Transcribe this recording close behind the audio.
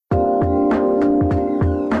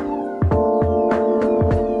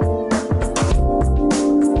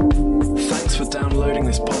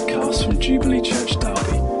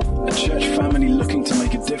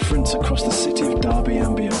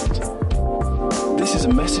is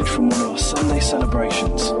a message from one of our Sunday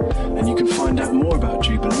celebrations, and you can find out more about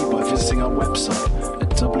Jubilee by visiting our website at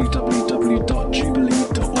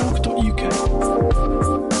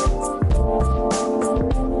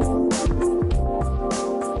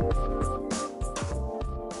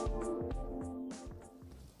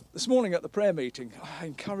This morning at the prayer meeting, I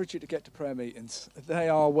encourage you to get to prayer meetings. They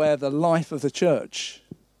are where the life of the church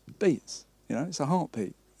beats. You know, it's a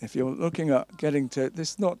heartbeat. If you're looking at getting to,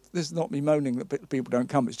 this is not me moaning that people don't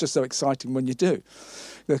come. It's just so exciting when you do,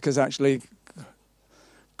 because actually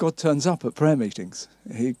God turns up at prayer meetings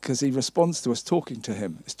because he responds to us talking to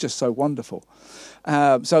him. It's just so wonderful.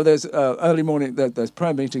 So there's early morning, there's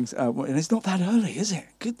prayer meetings, and it's not that early, is it?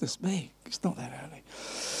 Goodness me, it's not that early.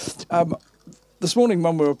 This morning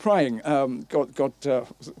when we were praying, God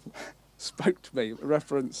spoke to me,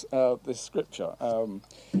 reference this scripture.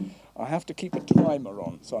 I have to keep a timer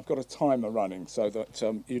on, so I've got a timer running so that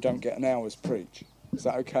you don't get an hour's preach. Is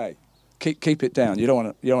that okay? Keep it down. You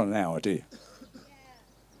don't want an hour, do you?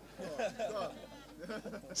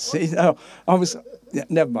 See, no,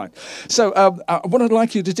 never mind. So what I'd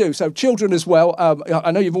like you to do, so children as well,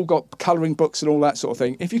 I know you've all got colouring books and all that sort of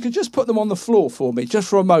thing. If you could just put them on the floor for me, just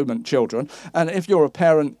for a moment, children. And if you're a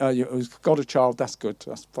parent who's got a child, that's good.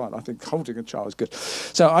 That's fine. I think holding a child is good.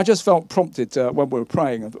 So I just felt prompted when we were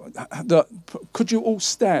praying, could you all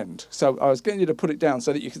stand? So I was getting you to put it down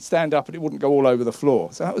so that you could stand up and it wouldn't go all over the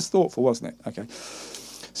floor. So that was thoughtful, wasn't it? Okay.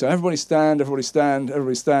 So everybody stand. That's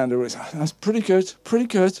pretty good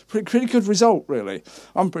result, really.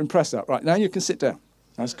 I'm impressed with that. Right, now you can sit down.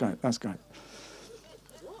 That's great. Right,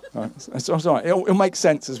 that's all right. It'll make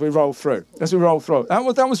sense as we roll through.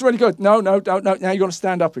 That was really good. No, don't. Now you've got to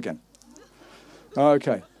stand up again.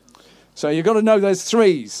 Okay. So you've got to know there's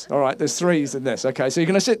threes. All right, there's threes in this. Okay, so you're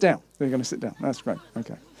going to sit down. That's great.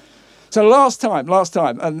 Okay. So last time,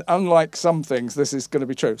 and unlike some things, this is going to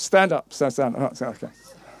be true. Stand up. Stand up. Okay.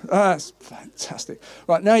 That's fantastic.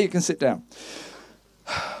 Right, now you can sit down.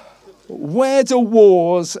 Where do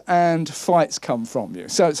wars and fights come from you?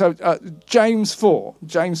 So James 4,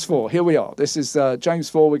 here we are. This is James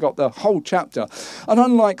 4, we got the whole chapter. And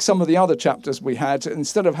unlike some of the other chapters we had,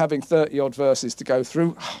 instead of having 30-odd verses to go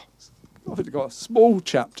through, I've got a small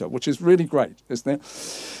chapter, which is really great, isn't it?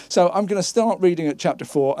 So I'm going to start reading at chapter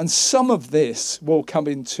 4, and some of this will come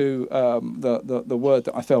into the word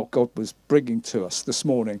that I felt God was bringing to us this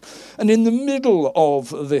morning. And in the middle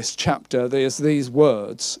of this chapter, there's these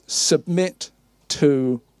words, submit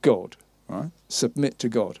to God. Right? Submit to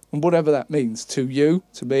God. And whatever that means to you,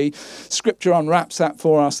 to me, Scripture unwraps that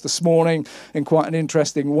for us this morning in quite an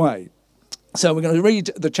interesting way. So we're going to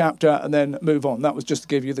read the chapter and then move on. That was just to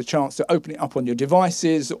give you the chance to open it up on your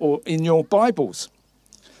devices or in your Bibles.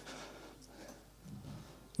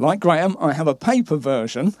 Like Graham, I have a paper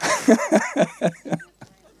version.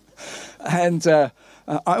 And I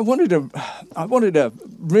wanted to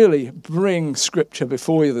really bring Scripture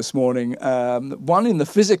before you this morning, one in the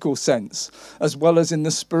physical sense as well as in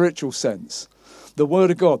the spiritual sense. The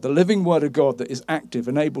Word of God, the living Word of God that is active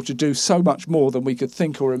and able to do so much more than we could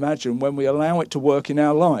think or imagine when we allow it to work in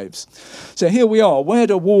our lives. So here we are. Where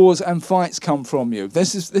do wars and fights come from you?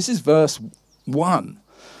 This is verse 1.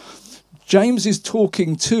 James is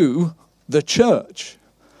talking to the church.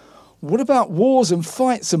 What about wars and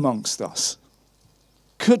fights amongst us?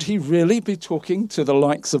 Could he really be talking to the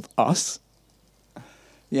likes of us?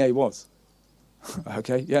 Yeah, he was.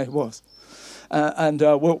 Okay, yeah, he was. And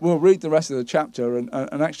we'll read the rest of the chapter and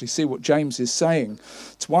actually see what James is saying.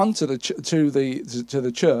 It's one to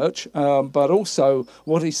the church, but also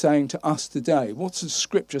what he's saying to us today. What does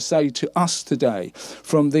Scripture say to us today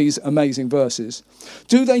from these amazing verses?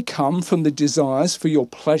 Do they come from the desires for your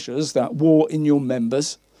pleasures that war in your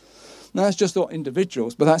members? Now, that's just not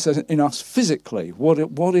individuals, but that's in us physically.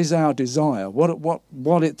 What is our desire? What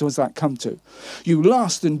does that come to? You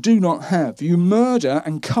lust and do not have. You murder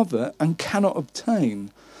and covet and cannot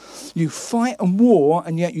obtain. You fight and war,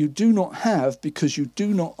 and yet you do not have because you do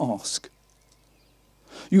not ask.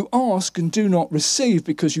 You ask and do not receive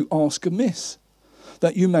because you ask amiss,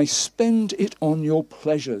 that you may spend it on your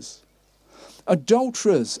pleasures.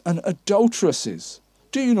 Adulterers and adulteresses,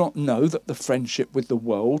 do you not know that the friendship with the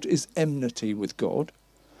world is enmity with God?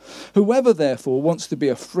 Whoever therefore wants to be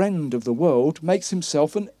a friend of the world makes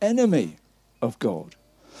himself an enemy of God.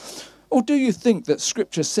 Or do you think that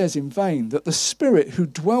Scripture says in vain that the Spirit who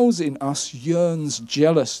dwells in us yearns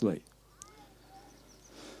jealously?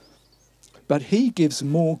 But he gives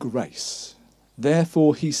more grace.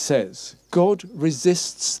 Therefore he says, God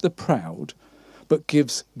resists the proud, but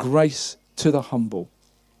gives grace to the humble.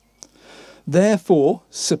 Therefore,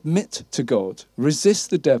 submit to God, resist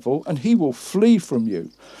the devil, and he will flee from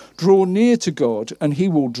you. Draw near to God, and he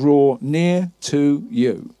will draw near to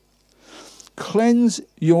you. Cleanse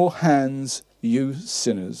your hands, you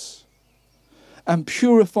sinners, and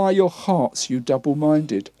purify your hearts, you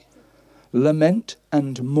double-minded. Lament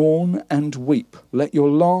and mourn and weep. Let your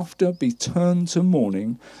laughter be turned to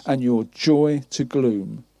mourning, and your joy to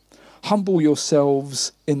gloom. Humble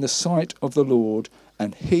yourselves in the sight of the Lord,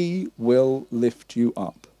 and he will lift you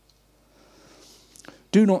up.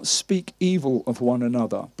 Do not speak evil of one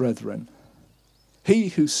another, brethren. He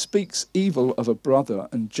who speaks evil of a brother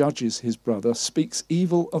and judges his brother speaks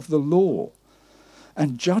evil of the law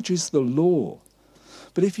and judges the law.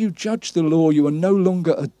 But if you judge the law, you are no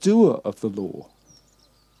longer a doer of the law,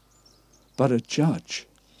 but a judge.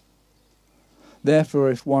 Therefore,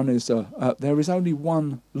 if one is there is only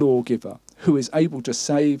one lawgiver who is able to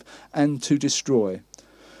save and to destroy.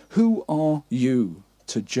 Who are you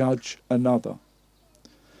to judge another?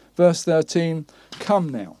 Verse 13, come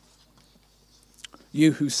now,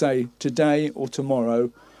 you who say today or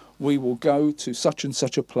tomorrow we will go to such and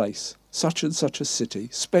such a place, such and such a city,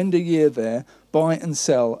 spend a year there, buy and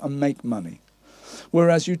sell and make money.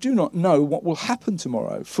 Whereas you do not know what will happen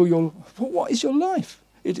tomorrow, for what is your life?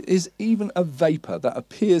 It is even a vapour that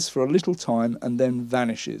appears for a little time and then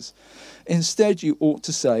vanishes. Instead, you ought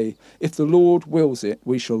to say, if the Lord wills it,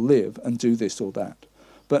 we shall live and do this or that.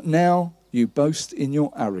 But now you boast in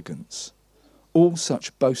your arrogance. All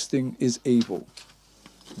such boasting is evil.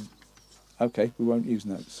 Okay, we won't use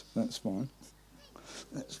notes. That's fine.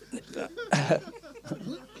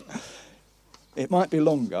 It might be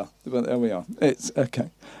longer, but there we are. It's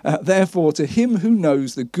okay. Therefore, to him who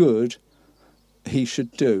knows the good he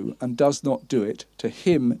should do and does not do it, to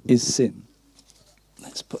him is sin.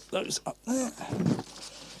 Let's put those up there.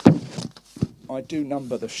 I do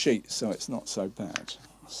number the sheets, so it's not so bad.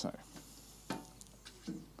 So,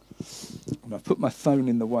 and I've put my phone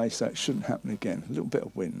in the way, so it shouldn't happen again. A little bit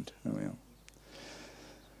of wind. There we are.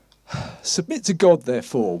 Submit to God,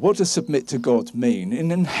 therefore. What does submit to God mean?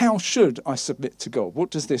 And how should I submit to God?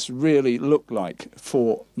 What does this really look like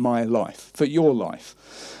for my life, for your life?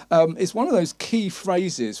 It's one of those key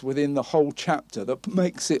phrases within the whole chapter that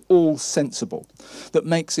makes it all sensible, that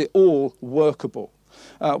makes it all workable.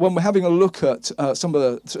 When we're having a look at some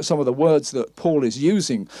of the words that Paul is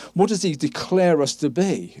using, what does he declare us to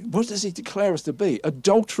be? What does he declare us to be?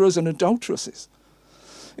 Adulterers and adulteresses.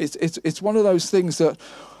 It's one of those things that,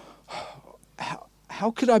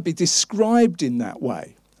 how could I be described in that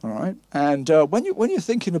way? All right. And when you're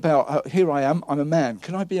thinking about, here I am, I'm a man,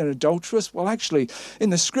 can I be an adulteress? Well, actually, in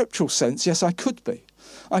the scriptural sense, yes, I could be.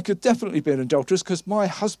 I could definitely be an adulteress because my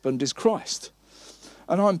husband is Christ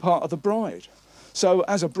and I'm part of the bride. So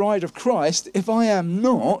as a bride of Christ, if I am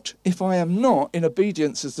not in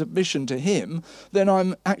obedience and submission to him, then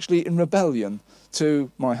I'm actually in rebellion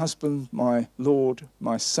to my husband, my Lord,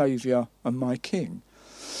 my Saviour and my King.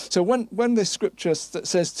 So when this scripture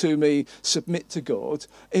says to me, submit to God,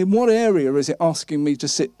 in what area is it asking me to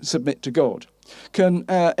submit to God? Can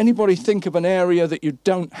anybody think of an area that you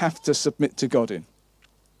don't have to submit to God in?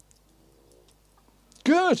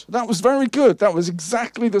 Good. That was very good. That was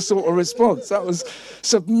exactly the sort of response. That was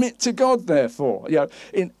submit to God, therefore,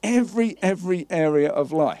 in every area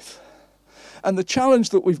of life. And the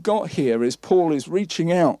challenge that we've got here is Paul is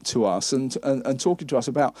reaching out to us and talking to us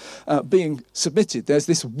about being submitted. There's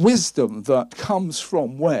this wisdom that comes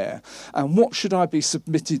from where, and what should I be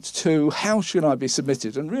submitted to? How should I be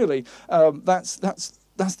submitted? And really, that's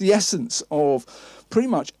the essence of pretty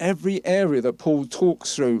much every area that Paul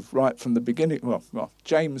talks through right from the beginning. Well,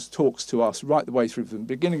 James talks to us right the way through from the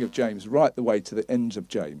beginning of James, right the way to the end of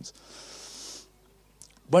James.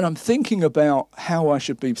 When I'm thinking about how I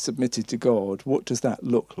should be submitted to God, what does that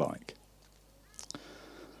look like?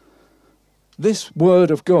 This word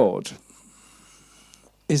of God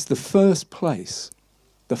is the first place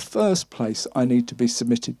I need to be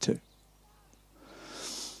submitted to.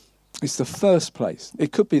 It's the first place.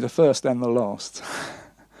 It could be the first and the last.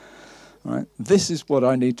 Right? This is what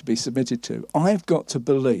I need to be submitted to. I've got to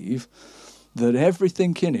believe that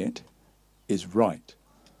everything in it is right.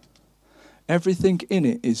 Everything in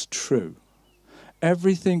it is true.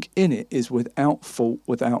 Everything in it is without fault,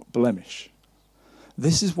 without blemish.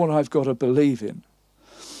 This is what I've got to believe in.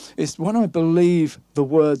 It's when I believe the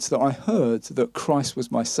words that I heard, that Christ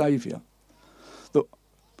was my Saviour, that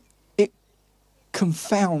it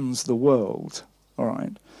confounds the world. All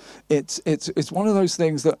right, it's one of those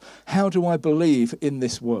things that, how do I believe in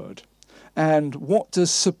this word, and what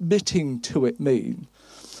does submitting to it mean?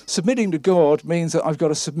 Submitting to God means that I've got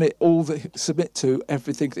to submit to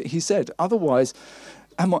everything that he said. Otherwise,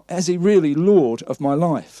 is he really Lord of my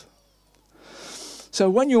life? So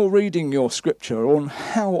when you're reading your scripture, on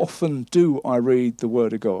how often do I read the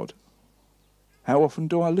word of God? How often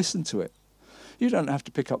do I listen to it? You don't have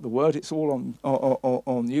to pick up the word. It's all on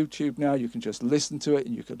YouTube now. You can just listen to it,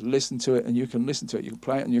 and you can listen to it, and you can listen to it. You can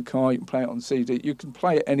play it in your car. You can play it on CD. You can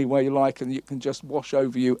play it any way you like, and it can just wash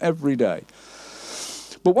over you every day.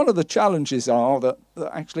 But one of the challenges are that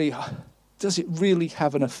actually, does it really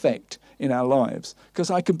have an effect in our lives? Because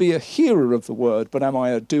I can be a hearer of the word, but am I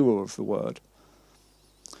a doer of the word?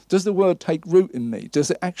 Does the word take root in me?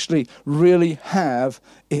 Does it actually really have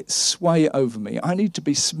its sway over me? I need to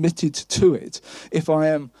be submitted to it if I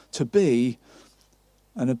am to be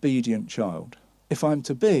an obedient child, if I'm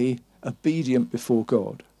to be obedient before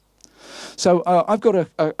God. So I've got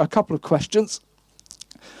a couple of questions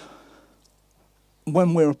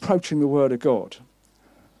when we're approaching the word of God.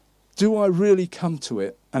 Do I really come to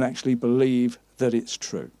it and actually believe that it's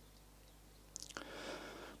true?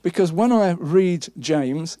 Because when I read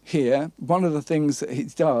James here, one of the things that he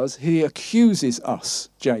does, he accuses us,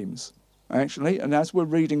 James, actually. And as we're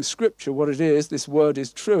reading scripture, what it is, this word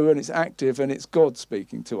is true and it's active and it's God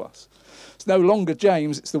speaking to us. It's no longer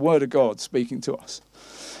James, it's the word of God speaking to us.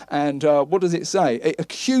 And what does it say? It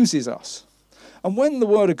accuses us. And when the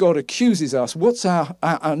word of God accuses us, what's our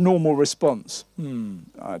normal response?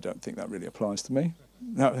 I don't think that really applies to me.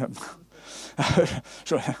 No,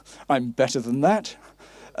 I'm better than that.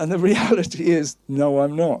 And the reality is, no,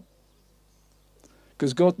 I'm not.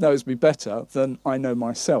 Because God knows me better than I know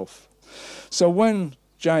myself. So when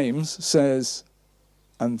James says,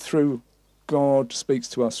 and through God speaks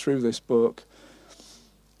to us through this book,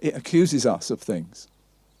 it accuses us of things.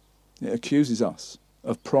 It accuses us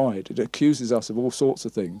of pride. It accuses us of all sorts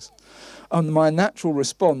of things. And my natural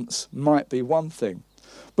response might be one thing,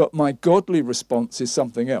 but my godly response is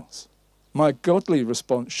something else. My godly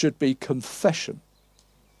response should be confession.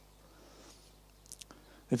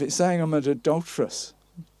 If it's saying I'm an adulteress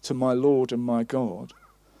to my Lord and my God,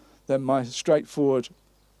 then my straightforward,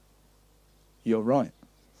 you're right.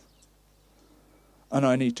 And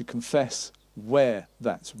I need to confess where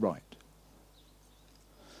that's right.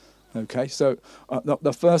 Okay, so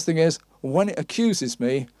the first thing is, when it accuses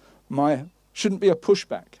me, shouldn't be a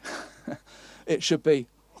pushback. It should be,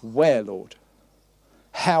 where, Lord?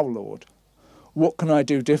 How, Lord? What can I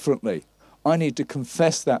do differently? I need to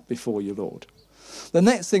confess that before you, Lord. The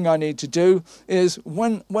next thing I need to do is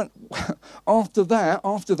when after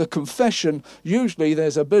the confession, usually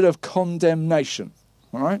there's a bit of condemnation.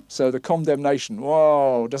 All right? So the condemnation,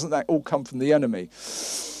 whoa, doesn't that all come from the enemy?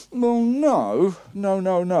 Well, no.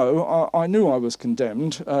 I knew I was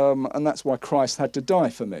condemned, and that's why Christ had to die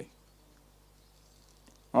for me.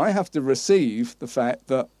 I have to receive the fact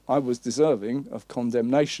that I was deserving of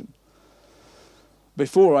condemnation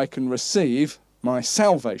before I can receive my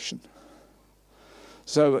salvation.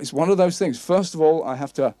 So it's one of those things. First of all, I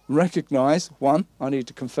have to recognize, one, I need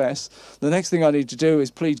to confess. The next thing I need to do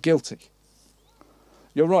is plead guilty.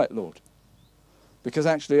 You're right, Lord. Because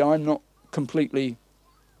actually I'm not completely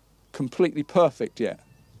perfect yet.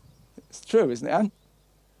 It's true, isn't it, Anne?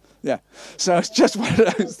 Yeah. So it's just one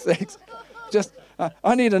of those things.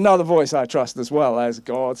 I need another voice I trust as well as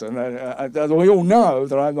God's. And we all know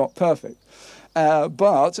that I'm not perfect.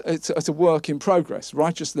 But it's a work in progress.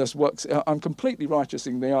 Righteousness works. I'm completely righteous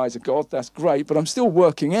in the eyes of God. That's great. But I'm still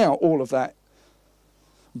working out all of that,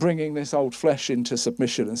 bringing this old flesh into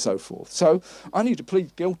submission and so forth. So I need to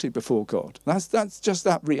plead guilty before God. That's just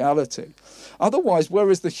that reality. Otherwise,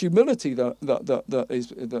 where is the humility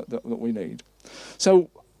that we need?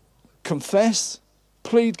 So confess,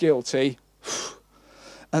 plead guilty,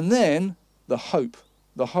 and then the hope.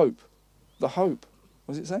 What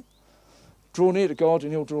does it say? Draw near to God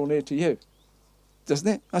and he'll draw near to you. Doesn't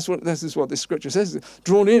it? This is what this scripture says.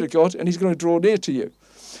 Draw near to God and he's going to draw near to you.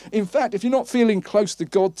 In fact, if you're not feeling close to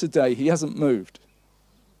God today, he hasn't moved.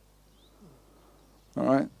 All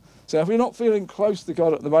right? So if you're not feeling close to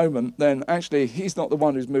God at the moment, then actually he's not the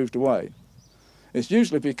one who's moved away. It's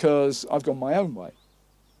usually because I've gone my own way.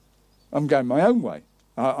 I'm going my own way.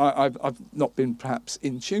 I've not been perhaps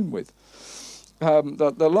in tune with.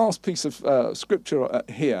 The last piece of scripture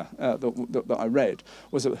here that I read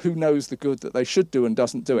was who knows the good that they should do and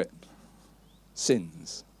doesn't do it?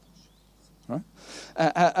 Sins. Right?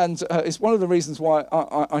 And it's one of the reasons why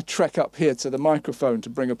I trek up here to the microphone to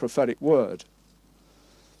bring a prophetic word.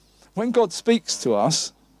 When God speaks to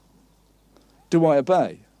us, do I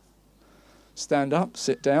obey? Stand up,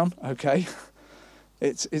 sit down, okay.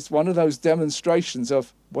 It's one of those demonstrations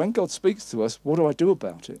of when God speaks to us, what do I do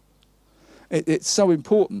about it? It's so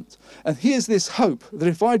important. And here's this hope that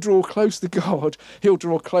if I draw close to God, he'll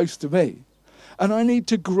draw close to me. And I need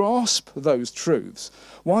to grasp those truths.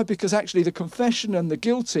 Why? Because actually the confession and the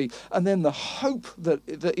guilty, and then the hope that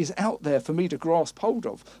is out there for me to grasp hold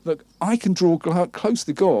of, that I can draw close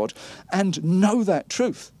to God and know that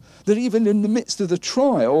truth. That even in the midst of the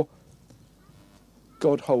trial,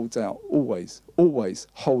 God holds out, always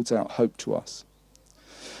holds out hope to us.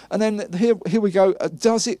 And then here we go.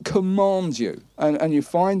 Does it command you? And you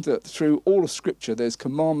find that through all of Scripture, there's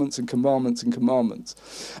commandments and commandments and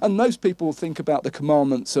commandments. And most people think about the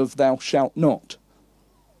commandments of thou shalt not.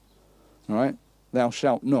 All right? Thou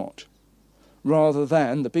shalt not. Rather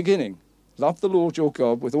than the beginning. Love the Lord your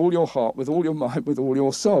God with all your heart, with all your mind, with all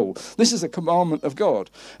your soul. This is a commandment of God.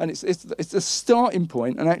 And it's the starting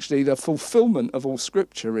point, and actually the fulfillment of all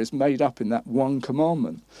Scripture is made up in that one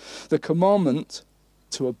commandment. The commandment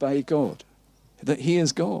to obey God, that he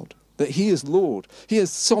is God, that he is Lord. He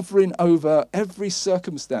is sovereign over every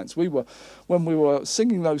circumstance. When we were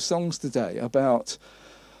singing those songs today about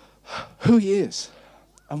who he is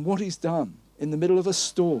and what he's done in the middle of a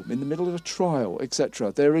storm, in the middle of a trial,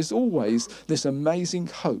 etc., there is always this amazing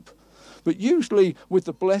hope. But usually with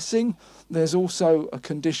the blessing, there's also a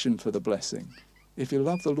condition for the blessing. If you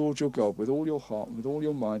love the Lord your God with all your heart, with all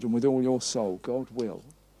your mind, and with all your soul, God will.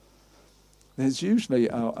 There's usually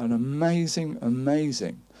an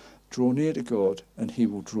amazing draw near to God and he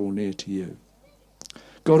will draw near to you.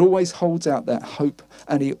 God always holds out that hope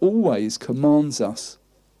and he always commands us.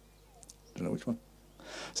 I don't know which one.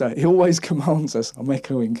 So he always commands us. I'm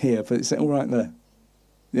echoing here, but is it all right there?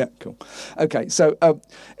 Yeah, cool. Okay, so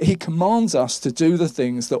he commands us to do the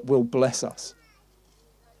things that will bless us.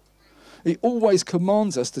 He always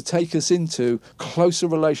commands us to take us into closer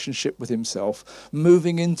relationship with himself,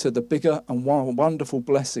 moving into the bigger and wonderful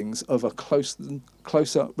blessings of a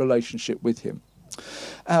closer relationship with him.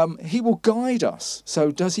 He will guide us.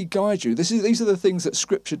 So does he guide you? These are the things that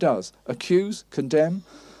Scripture does. Accuse, condemn,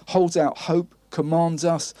 holds out hope, commands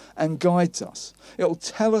us and guides us. It will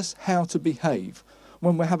tell us how to behave.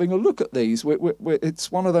 When we're having a look at these,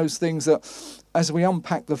 it's one of those things that as we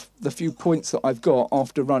unpack the few points that I've got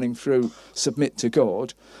after running through Submit to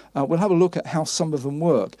God, we'll have a look at how some of them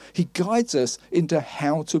work. He guides us into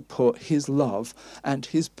how to put his love and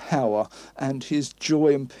his power and his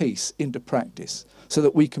joy and peace into practice so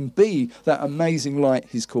that we can be that amazing light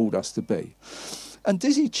he's called us to be. And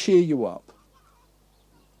does he cheer you up?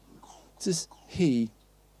 Does he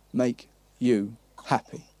make you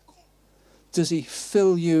happy? Does he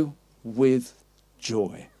fill you with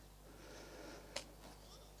joy?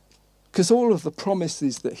 Because all of the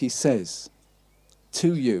promises that he says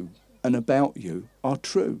to you and about you are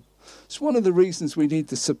true. It's one of the reasons we need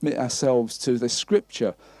to submit ourselves to the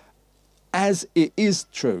Scripture as it is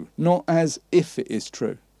true, not as if it is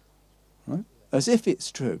true. Right? As if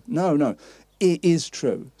it's true. No, it is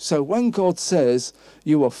true. So when God says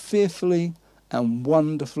you are fearfully and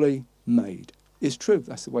wonderfully made, it's true.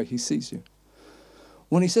 That's the way he sees you.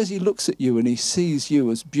 When he says he looks at you and he sees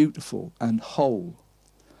you as beautiful and whole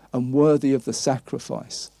and worthy of the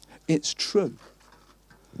sacrifice, it's true.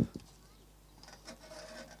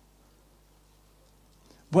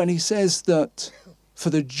 When he says that for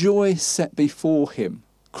the joy set before him,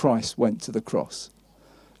 Christ went to the cross.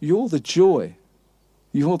 You're the joy.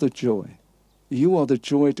 You're the joy. You are the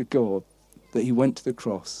joy to God that he went to the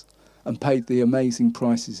cross and paid the amazing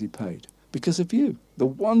prices he paid because of you, the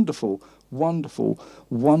wonderful, wonderful,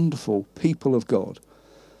 wonderful people of God.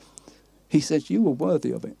 He said you were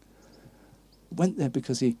worthy of it. Went there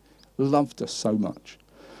because he loved us so much.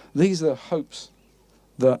 These are hopes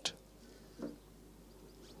that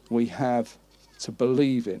we have to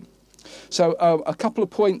believe in. So a couple of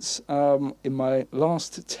points in my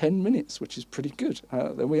last 10 minutes, which is pretty good.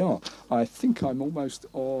 There we are. I think I'm almost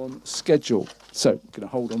on schedule. So I'm going to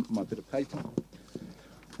hold on to my bit of paper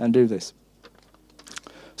and do this.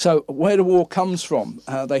 So where the war comes from,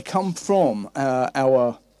 they come from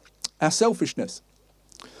our selfishness,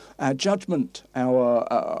 our judgment,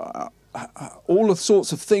 our all the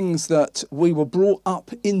sorts of things that we were brought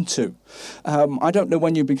up into. I don't know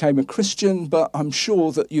when you became a Christian, but I'm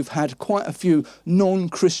sure that you've had quite a few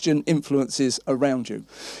non-Christian influences around you.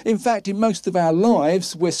 In fact, in most of our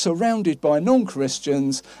lives, we're surrounded by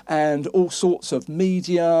non-Christians and all sorts of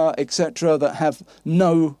media, etc., that have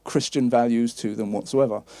no Christian values to them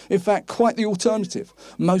whatsoever. In fact, quite the alternative.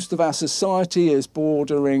 Most of our society is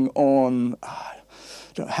bordering on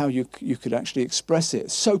don't know how you could actually express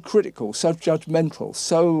it. So critical, so judgmental,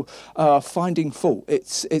 so finding fault.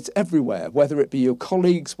 It's everywhere, whether it be your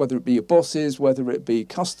colleagues, whether it be your bosses, whether it be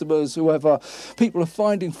customers, whoever. People are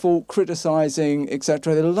finding fault, criticising,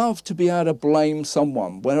 etc. They love to be able to blame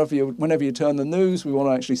someone. Whenever you turn the news, we want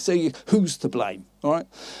to actually see who's to blame. All right,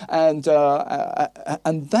 and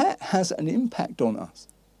that has an impact on us.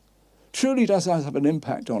 Truly does have an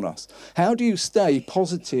impact on us. How do you stay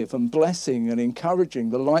positive and blessing and encouraging,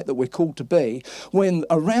 the light that we're called to be, when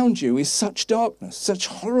around you is such darkness, such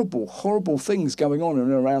horrible, horrible things going on in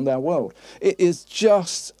and around our world? It is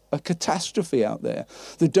just a catastrophe out there.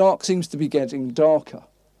 The dark seems to be getting darker.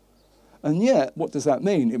 And yet, what does that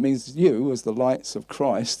mean? It means you, as the lights of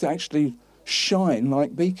Christ, actually shine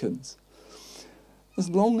like beacons. As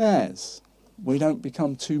long as we don't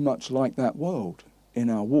become too much like that world in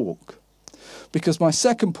our walk. Because my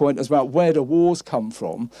second point is about where do wars come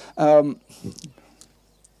from. All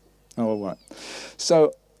right.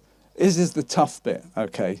 So this is the tough bit,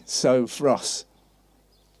 okay? So for us,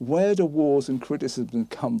 where do wars and criticism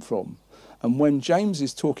come from? And when James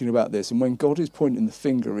is talking about this, and when God is pointing the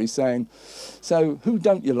finger, he's saying, so who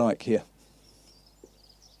don't you like here?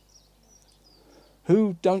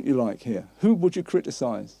 Who don't you like here? Who would you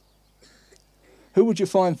criticise? Who would you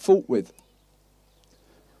find fault with?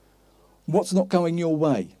 What's not going your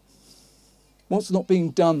way? What's not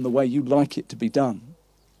being done the way you'd like it to be done?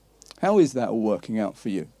 How is that all working out for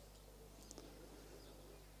you?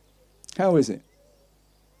 How is it?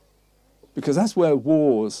 Because that's where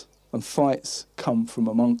wars and fights come from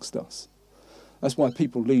amongst us. That's why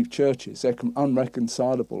people leave churches. They're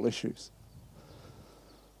unreconcilable issues.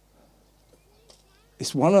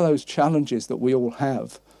 It's one of those challenges that we all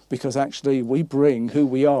have, because actually we bring who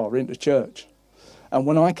we are into church. And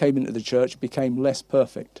when I came into the church, it became less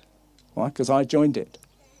perfect, right? Because I joined it.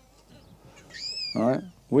 All right?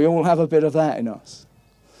 We all have a bit of that in us.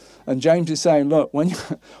 And James is saying, look,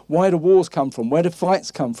 where do wars come from? Where do fights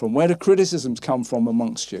come from? Where do criticisms come from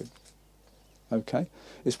amongst you? Okay?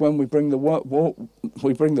 It's when we bring the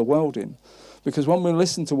world in. Because when we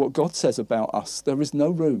listen to what God says about us, there is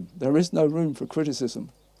no room. There is no room for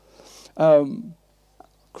criticism.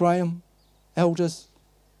 Graham, elders,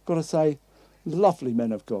 got to say, lovely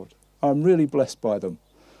men of God. I'm really blessed by them.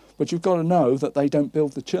 But you've got to know that they don't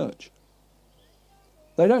build the church.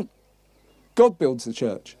 They don't. God builds the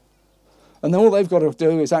church. And all they've got to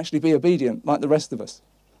do is actually be obedient like the rest of us.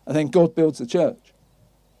 And then God builds the church.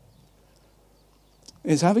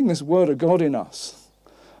 It's having this word of God in us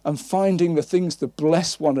and finding the things to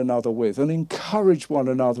bless one another with and encourage one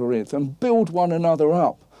another with and build one another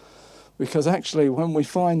up. Because actually when we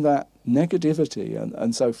find that negativity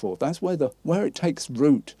and so forth, that's where it takes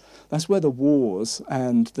root. That's where the wars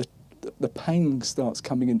and the pain starts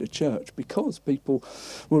coming into church, because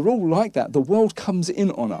we're all like that. The world comes in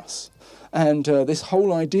on us. And this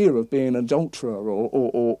whole idea of being an adulterer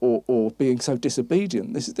or being so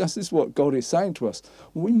disobedient, this is what God is saying to us.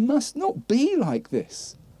 We must not be like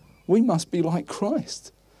this. We must be like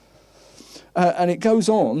Christ. And it goes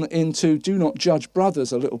on into do not judge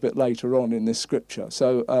brothers a little bit later on in this scripture.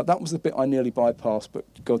 So that was the bit I nearly bypassed, but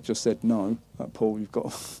God just said, no, Paul, you've got...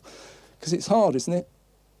 Because it's hard, isn't it?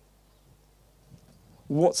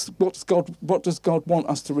 What does God want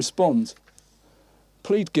us to respond?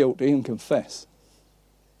 Plead guilty and confess.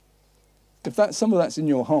 If some of that's in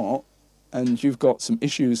your heart and you've got some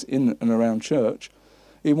issues in and around church,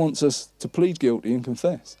 he wants us to plead guilty and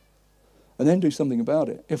confess. And then do something about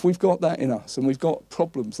it. If we've got that in us and we've got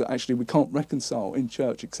problems that actually we can't reconcile in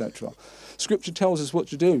church, etc., Scripture tells us what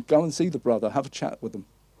to do. Go and see the brother, have a chat with them.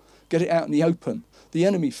 Get it out in the open. The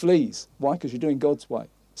enemy flees. Why? Because you're doing God's way.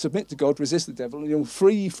 Submit to God, resist the devil, and he'll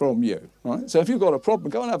flee from you. Right? So if you've got a problem,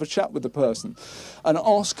 go and have a chat with the person and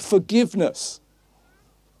ask forgiveness.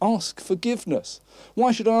 Ask forgiveness.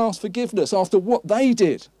 Why should I ask forgiveness after what they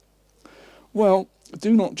did? Well,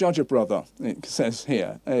 do not judge a brother, it says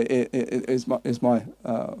here. I've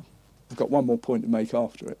got one more point to make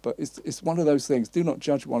after it, but it's one of those things. Do not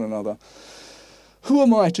judge one another. Who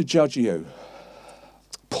am I to judge you?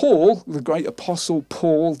 Paul, the great apostle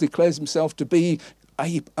Paul, declares himself to be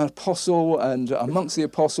an apostle, and amongst the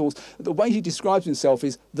apostles, the way he describes himself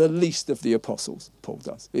is the least of the apostles, Paul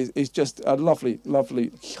does. He's just a lovely,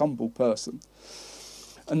 lovely, humble person.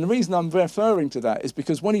 And the reason I'm referring to that is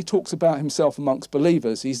because when he talks about himself amongst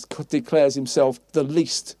believers, he declares himself the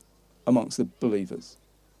least amongst the believers.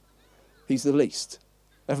 He's the least.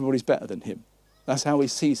 Everybody's better than him. That's how he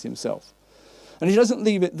sees himself. And he doesn't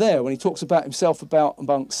leave it there. When he talks about himself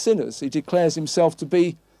amongst sinners, he declares himself to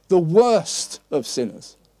be the worst of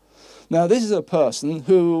sinners. Now, this is a person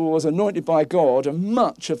who was anointed by God, and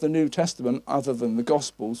much of the New Testament, other than the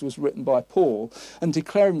Gospels, was written by Paul, and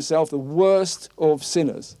declared himself the worst of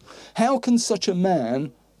sinners. How can such a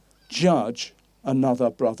man judge another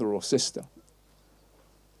brother or sister?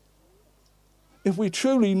 If we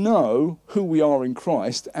truly know who we are in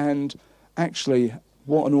Christ, and actually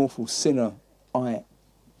what an awful sinner I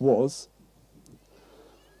was,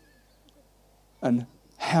 and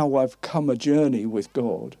how I've come a journey with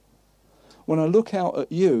God, when I look out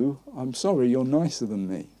at you, I'm sorry, you're nicer than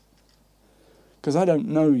me. Because I don't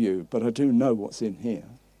know you, but I do know what's in here.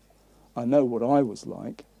 I know what I was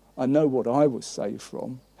like. I know what I was saved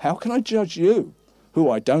from. How can I judge you, who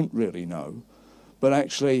I don't really know, but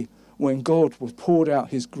actually, when God was poured out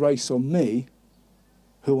his grace on me,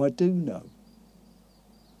 who I do know?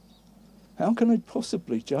 How can I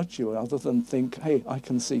possibly judge you other than think, hey, I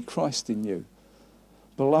can see Christ in you?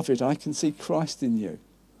 Beloved, I can see Christ in you.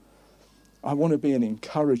 I want to be an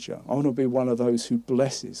encourager. I want to be one of those who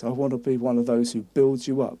blesses. I want to be one of those who builds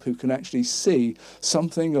you up, who can actually see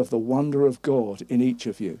something of the wonder of God in each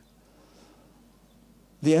of you.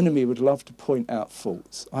 The enemy would love to point out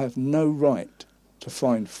faults. I have no right to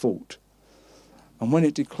find fault. And when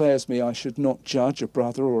it declares me I should not judge a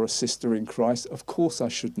brother or a sister in Christ, of course I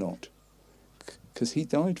should not. Because he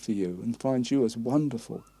died for you and finds you as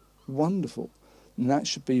wonderful, wonderful. And that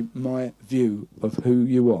should be my view of who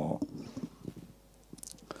you are.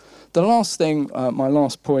 The last thing, my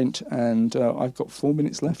last point, and I've got 4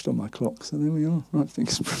 minutes left on my clock, so there we are. I think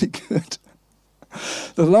it's pretty good.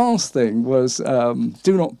 The last thing was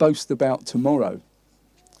do not boast about tomorrow.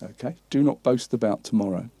 Okay, do not boast about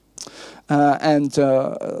tomorrow. And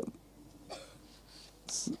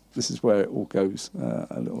this is where it all goes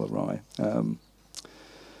a little awry.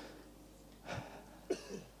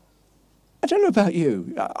 I don't know about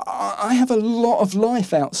you. I have a lot of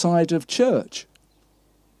life outside of church.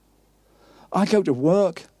 I go to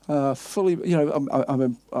work fully,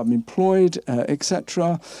 I'm employed,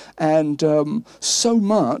 etc. And so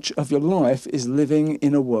much of your life is living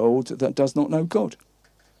in a world that does not know God.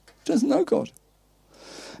 Doesn't know God.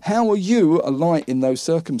 How are you a light in those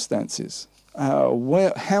circumstances?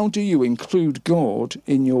 How do you include God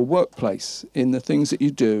in your workplace, in the things that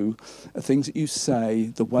you do, the things that you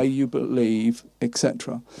say, the way you believe,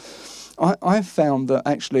 etc.? I've found that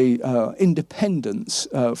actually independence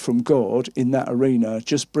from God in that arena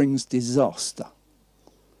just brings disaster.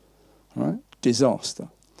 Right? Disaster.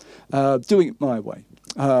 Doing it my way.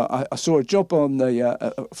 I saw a job on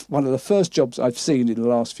one of the first jobs I've seen in the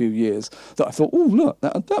last few years that I thought, oh, look,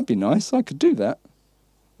 that'd be nice. I could do that.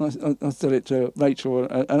 I said it to Rachel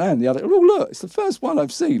and Anne the other. Oh, look, it's the first one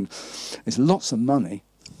I've seen. It's lots of money.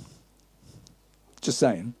 Just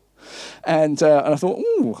saying. And I thought,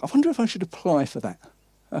 oh, I wonder if I should apply for that.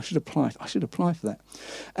 I should apply for that.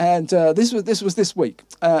 And this was this week.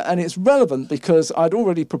 And it's relevant because I'd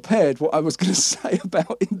already prepared what I was going to say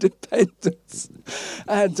about independence.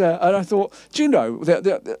 And I thought, do you know,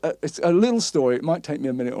 it's a little story. It might take me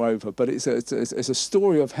a minute or over, but it's a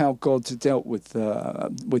story of how God dealt with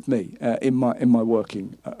me in my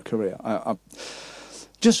working career.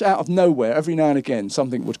 Just out of nowhere, every now and again,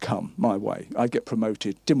 something would come my way. I'd get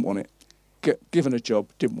promoted, didn't want it. Get given a job,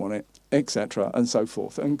 didn't want it, etc., and so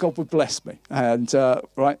forth. And God would bless me. And,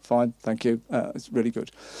 right, fine, thank you. It's really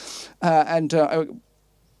good. I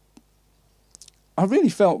really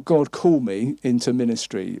felt God call me into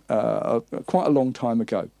ministry quite a long time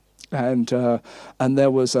ago. And there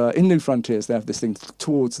was, in New Frontiers, they have this thing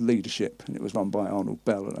towards leadership, and it was run by Arnold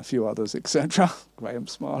Bell and a few others, etc. Graham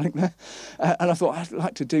smiling there. And I thought, I'd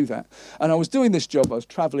like to do that. And I was doing this job. I was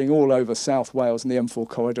travelling all over South Wales and the M4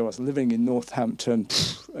 corridor. I was living in Northampton.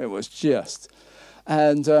 It was just...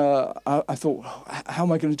 And I thought, how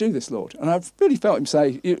am I going to do this, Lord? And I really felt him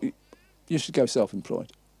say, you should go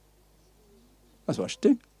self-employed. That's what I should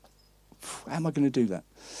do. How am I going to do that?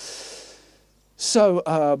 So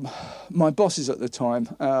my bosses at the time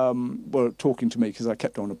were talking to me because I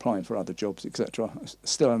kept on applying for other jobs, etc. I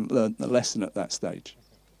still hadn't learned the lesson at that stage.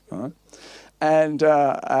 All right?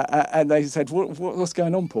 And they said, what's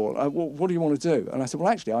going on, Paul? What do you want to do? And I said,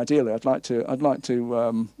 well, actually, ideally, I'd like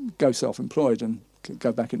to go self-employed and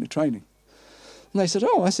go back into training. And they said,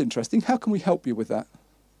 oh, that's interesting. How can we help you with that?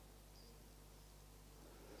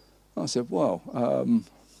 I said, well,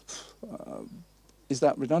 is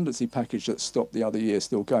that redundancy package that stopped the other year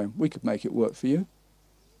still going? We could make it work for you.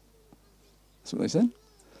 That's what they said.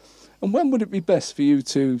 And when would it be best for you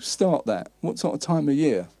to start that? What sort of time of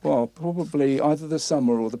year? Well, probably either the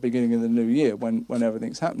summer or the beginning of the new year when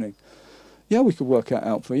everything's happening. Yeah, we could work that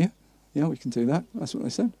out for you. Yeah, we can do that. That's what they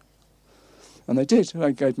said. And they did.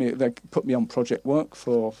 They put me on project work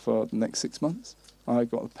for the next 6 months. I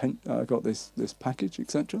got this package,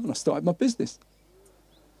 etc., and I started my business.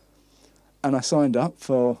 And I signed up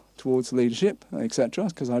towards leadership, etc.,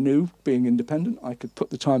 because I knew, being independent, I could put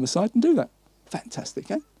the time aside and do that. Fantastic,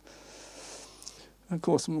 eh? Of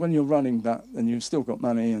course, when you're running that, and you've still got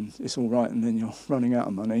money, and it's all right, and then you're running out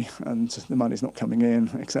of money, and the money's not coming in,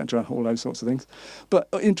 etc., all those sorts of things. But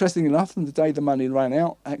interestingly enough, on the day the money ran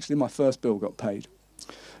out, actually my first bill got paid.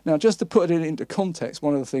 Now, just to put it into context,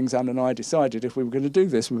 one of the things Anne and I decided, if we were going to do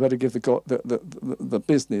this, we better give the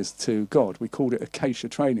business to God. We called it Acacia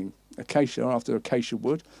Training. Acacia, after acacia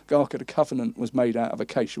wood. The Ark of the Covenant was made out of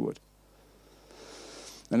acacia wood.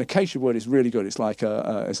 And acacia wood is really good. It's like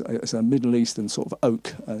it's a Middle Eastern sort of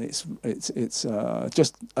oak, and it's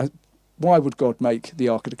just. Why would God make the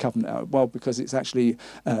Ark of the Covenant out? Well, because it's actually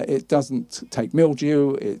it doesn't take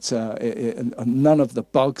mildew. And none of the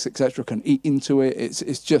bugs, etc., can eat into it.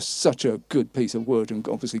 It's just such a good piece of wood, and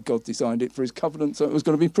obviously God designed it for His covenant, so it was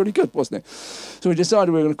going to be pretty good, wasn't it? So we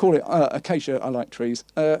decided we were going to call it Acacia. I like trees,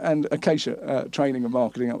 and Acacia Training and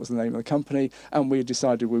Marketing. That was the name of the company, and we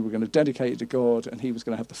decided we were going to dedicate it to God, and He was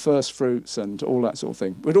going to have the first fruits and all that sort of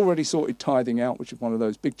thing. We'd already sorted tithing out, which is one of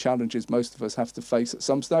those big challenges most of us have to face at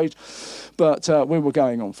some stage. But we were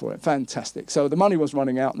going on for it. Fantastic. So the money was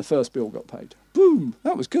running out and the first bill got paid. Boom.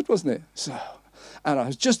 That was good, wasn't it? And I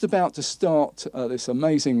was just about to start this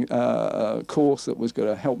amazing course that was going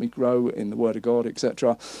to help me grow in the Word of God,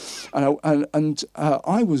 etc. And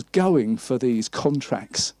I was going for these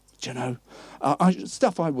contracts,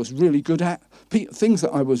 stuff I was really good at, things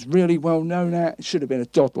that I was really well known at. It should have been a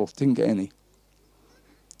doddle. Didn't get any.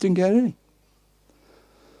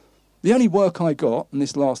 The only work I got, and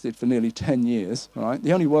this lasted for nearly 10 years, right?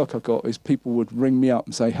 The only work I got is people would ring me up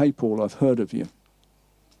and say, "Hey, Paul, I've heard of you."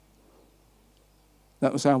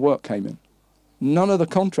 That was how work came in. None of the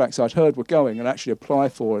contracts I'd heard were going and actually apply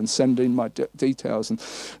for and send in my details and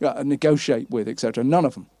negotiate with, etc. None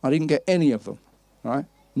of them. I didn't get any of them, right?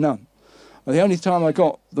 None. And the only time I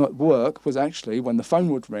got that work was actually when the phone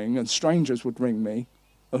would ring and strangers would ring me,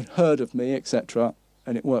 had heard of me, etc.,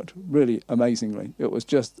 and it worked really amazingly. It was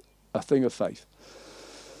just a thing of faith.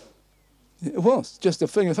 It was just a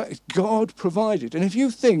thing of faith. God provided. And if you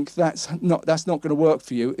think that's not going to work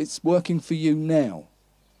for you, it's working for you now.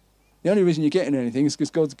 The only reason you're getting anything is because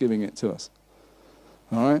God's giving it to us.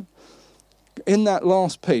 All right? In that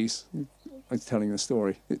last piece, I'm telling the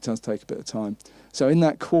story. It does take a bit of time. So in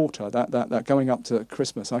that quarter, that going up to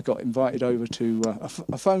Christmas, I got invited over to,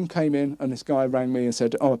 a phone came in and this guy rang me and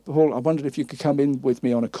said, "Oh, Paul, I wondered if you could come in with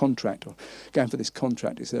me on a contract, or going for this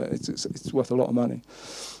contract. It's worth a lot of money."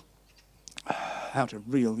 How to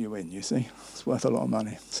reel you in, you see. It's worth a lot of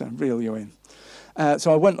money, so reel you in.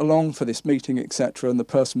 So I went along for this meeting, etc., and the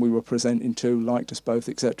person we were presenting to liked us both,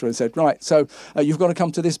 etc., and said, "Right, so you've got to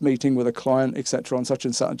come to this meeting with a client, etc., on such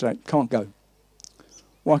and such a date." Can't go.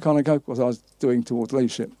 Why can't I go? Because I was doing towards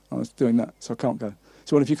leadership. I was doing that, so I can't go.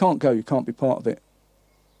 So, well, if you can't go, you can't be part of it.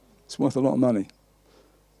 It's worth a lot of money.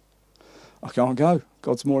 I can't go.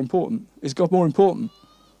 God's more important. Is God more important?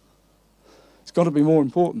 It's got to be more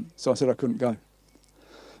important. So I said I couldn't go.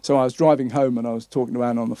 So I was driving home and I was talking to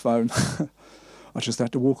Anne on the phone. I just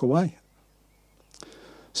had to walk away.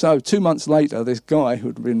 So 2 months later, this guy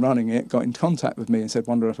who'd been running it got in contact with me and said,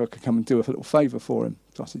 "Wonder if I could come and do a little favour for him."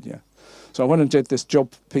 So I said, "Yeah." So I went and did this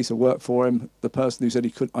piece of work for him. The person who said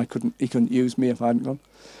he couldn't use me if I hadn't gone.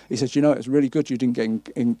 He said, "It's really good you didn't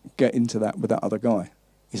get into that with that other guy."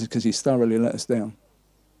 He said, "Because he's thoroughly let us down."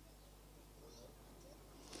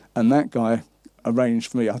 And that guy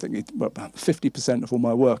arranged for me, I think about 50% of all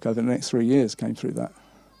my work over the next 3 years came through that.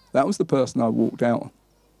 That was the person I walked out on,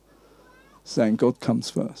 saying God comes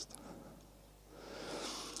first.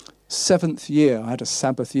 7th year, I had a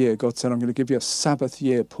Sabbath year. God said, "I'm going to give you a Sabbath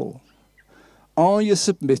year, Paul. Are you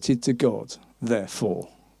submitted to God, therefore?"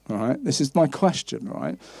 All right? This is my question,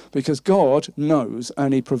 right? Because God knows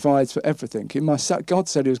and He provides for everything. God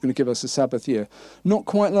said He was going to give us a Sabbath year. Not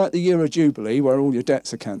quite like the year of Jubilee, where all your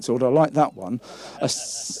debts are cancelled. I like that one. A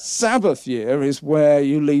Sabbath year is where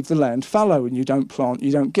you leave the land fallow and you don't plant,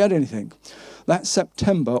 you don't get anything. That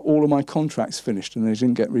September, all of my contracts finished and they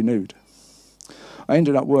didn't get renewed. I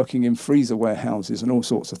ended up working in freezer warehouses and all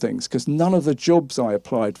sorts of things because none of the jobs I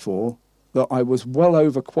applied for that I was well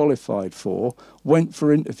overqualified for, went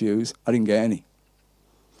for interviews, I didn't get any.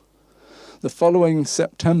 The following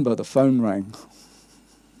September, the phone rang.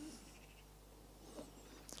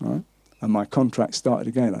 Right? And my contract started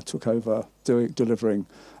again. I took over delivering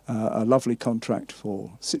a lovely contract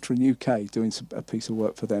for Citroën UK, doing a piece of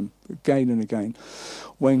work for them again and again.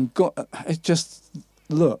 When God,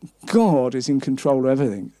 look, God is in control of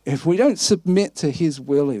everything. If we don't submit to his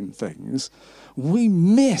will in things, we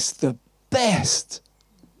miss the best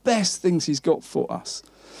things he's got for us.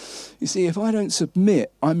 You see, if I don't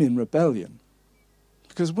submit, I'm in rebellion.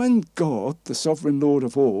 Because when God, the sovereign Lord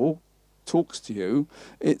of all, talks to you,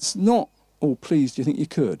 it's not, oh, please, do you think you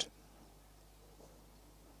could?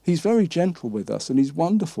 He's very gentle with us, and he's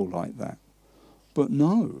wonderful like that. But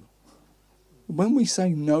no. When we say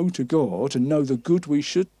no to God and know the good we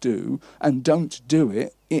should do and don't do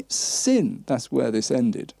it, it's sin. That's where this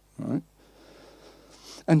ended, right?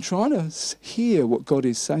 And trying to hear what God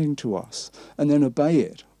is saying to us and then obey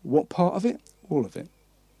it. What part of it? All of it.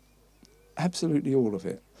 Absolutely all of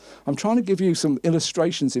it. I'm trying to give you some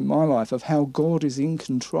illustrations in my life of how God is in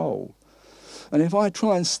control. And if I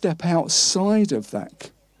try and step outside of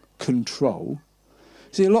that control,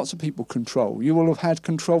 see, lots of people control. You will have had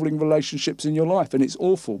controlling relationships in your life, and it's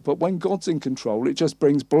awful. But when God's in control, it just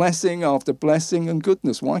brings blessing after blessing and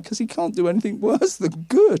goodness. Why? Because he can't do anything worse than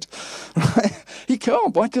good. Right? He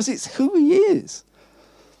can't. Why? Because it's who he is.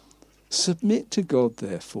 Submit to God,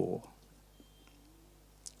 therefore.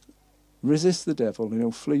 Resist the devil, and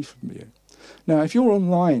he'll flee from you. Now, if you're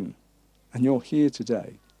online and you're here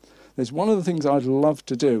today, there's one of the things I'd love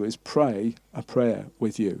to do is pray a prayer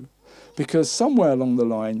with you. Because somewhere along the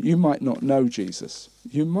line, you might not know Jesus.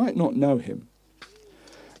 You might not know him.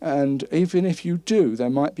 And even if you do, there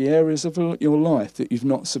might be areas of your life that you've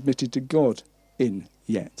not submitted to God in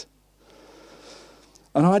yet.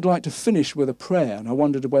 And I'd like to finish with a prayer, and I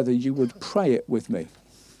wondered whether you would pray it with me.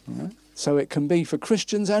 All right? So it can be for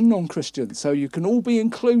Christians and non-Christians, so you can all be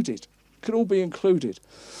included. Could all be included.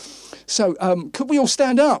 So could we all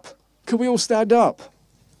stand up? Could we all stand up?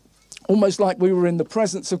 Almost like we were in the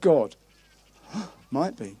presence of God.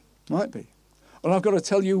 Might be. Well, I've got to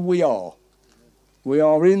tell you, we are. We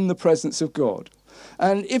are in the presence of God.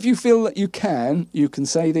 And if you feel that you can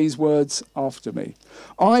say these words after me.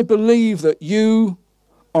 I believe that you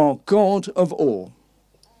are God of all.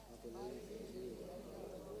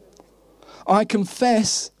 I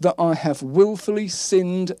confess that I have willfully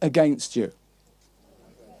sinned against you.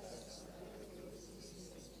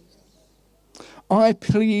 I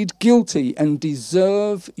plead guilty and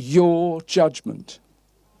deserve your judgment.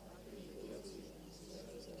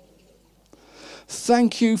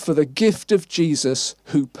 Thank you for the gift of Jesus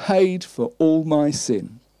who paid for all my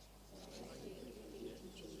sin.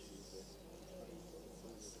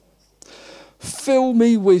 Fill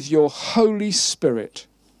me with your Holy Spirit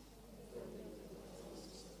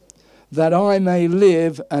that I may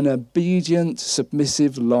live an obedient,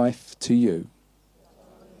 submissive life to you.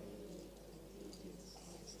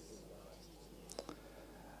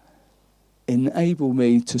 Enable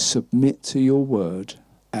me to submit to your word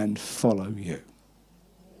and follow you.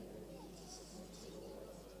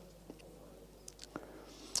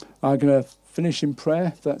 I'm going to finish in prayer,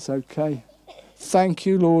 if that's okay. Thank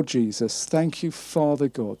you, Lord Jesus. Thank you, Father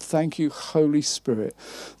God. Thank you, Holy Spirit,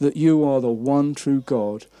 that you are the one true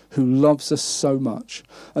God who loves us so much.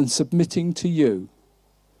 And submitting to you,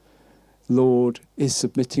 Lord, is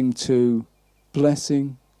submitting to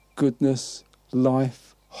blessing, goodness, life,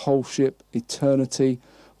 wholeship, eternity.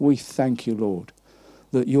 We thank you, Lord,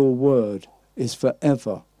 that your word is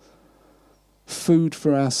forever food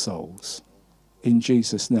for our souls. In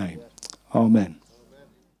Jesus' name, amen.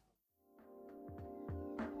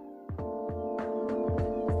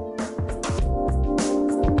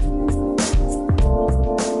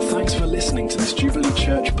 Thanks for listening to this Jubilee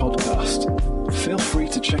Church podcast. Feel free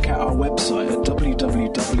to check out our website at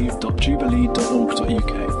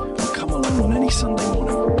www.jubilee.org.uk and come along on any Sunday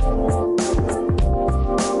morning.